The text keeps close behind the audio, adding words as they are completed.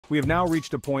We have now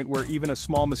reached a point where even a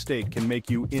small mistake can make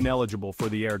you ineligible for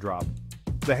the airdrop.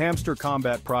 The Hamster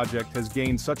Kombat project has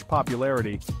gained such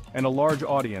popularity and a large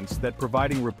audience that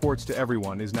providing reports to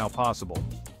everyone is now possible.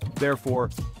 Therefore,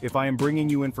 if I am bringing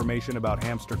you information about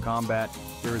Hamster Kombat,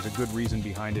 there is a good reason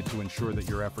behind it to ensure that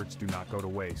your efforts do not go to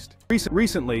waste.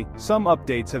 Recently, some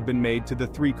updates have been made to the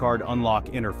 3-card unlock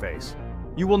interface.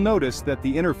 You will notice that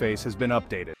the interface has been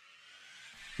updated.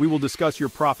 We will discuss your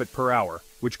profit per hour,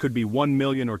 which could be 1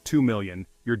 million or 2 million,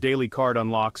 your daily card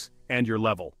unlocks, and your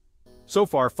level. So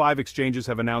far, 5 exchanges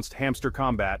have announced Hamster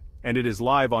Kombat, and it is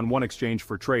live on one exchange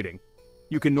for trading.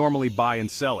 You can normally buy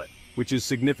and sell it, which is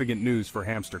significant news for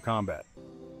Hamster Kombat.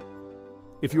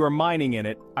 If you are mining in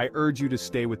it, I urge you to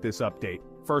stay with this update.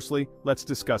 Firstly, let's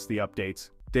discuss the updates.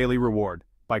 Daily reward.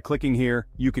 By clicking here,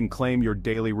 you can claim your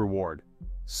daily reward.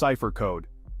 Cipher code.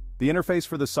 The interface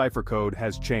for the cipher code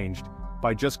has changed.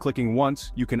 By just clicking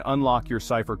once, you can unlock your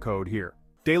cipher code here.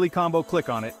 Daily combo, click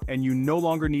on it, and you no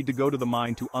longer need to go to the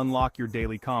mine to unlock your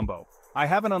daily combo. I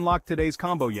haven't unlocked today's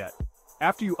combo yet.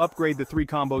 After you upgrade the 3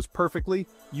 combos perfectly,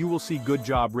 you will see good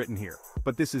job written here.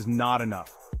 But this is not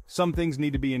enough. Some things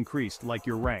need to be increased, like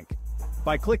your rank.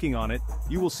 By clicking on it,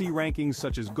 you will see rankings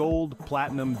such as Gold,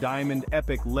 Platinum, Diamond,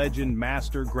 Epic, Legend,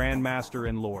 Master, Grandmaster,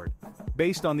 and Lord.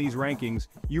 Based on these rankings,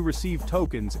 you receive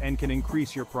tokens and can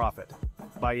increase your profit.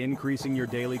 By increasing your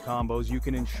daily combos, you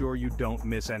can ensure you don't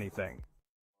miss anything.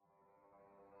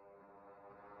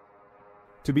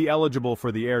 To be eligible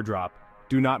for the airdrop,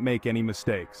 do not make any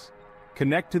mistakes.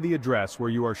 Connect to the address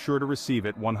where you are sure to receive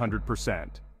it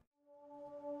 100%.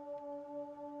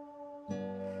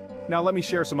 Now let me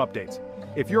share some updates.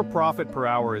 If your profit per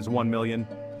hour is 1 million,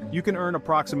 you can earn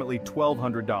approximately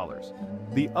 $1,200.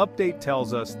 The update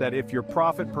tells us that if your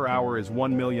profit per hour is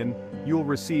 1 million, you'll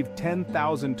receive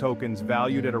 10,000 tokens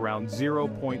valued at around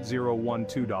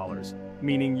 $0.012,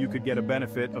 meaning you could get a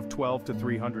benefit of $1,200 to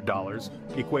 $300,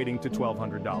 equating to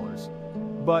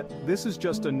 $1,200. But this is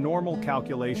just a normal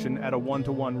calculation at a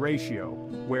 1-to-1 ratio,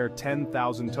 where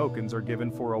 10,000 tokens are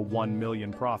given for a 1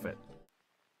 million profit.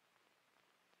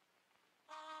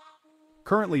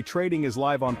 Currently, trading is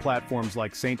live on platforms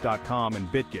like Saint.com and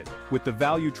BitGet, with the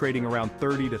value trading around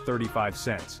 30 to 35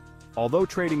 cents. Although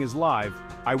trading is live,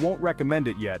 I won't recommend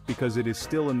it yet because it is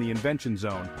still in the invention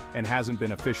zone and hasn't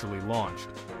been officially launched.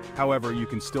 However, you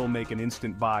can still make an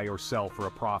instant buy or sell for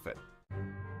a profit.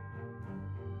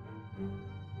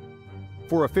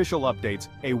 For official updates,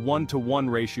 a 1-to-1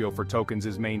 ratio for tokens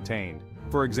is maintained.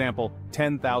 For example,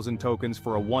 10,000 tokens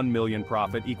for a 1 million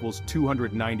profit equals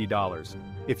 $290.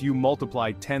 If you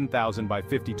multiply 10,000 by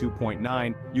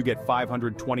 52.9, you get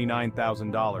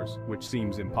 $529,000, which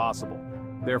seems impossible.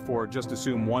 Therefore, just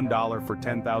assume $1 for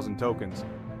 10,000 tokens,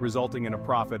 resulting in a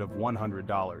profit of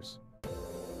 $100.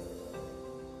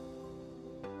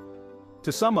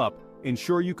 To sum up,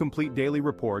 ensure you complete daily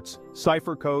reports,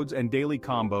 cipher codes, and daily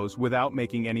combos without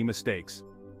making any mistakes.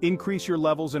 Increase your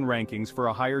levels and rankings for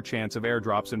a higher chance of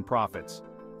airdrops and profits.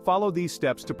 Follow these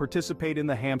steps to participate in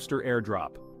the Hamster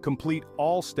airdrop. Complete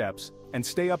all steps and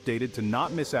stay updated to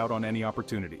not miss out on any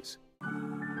opportunities.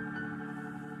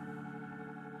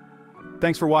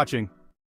 Thanks for watching.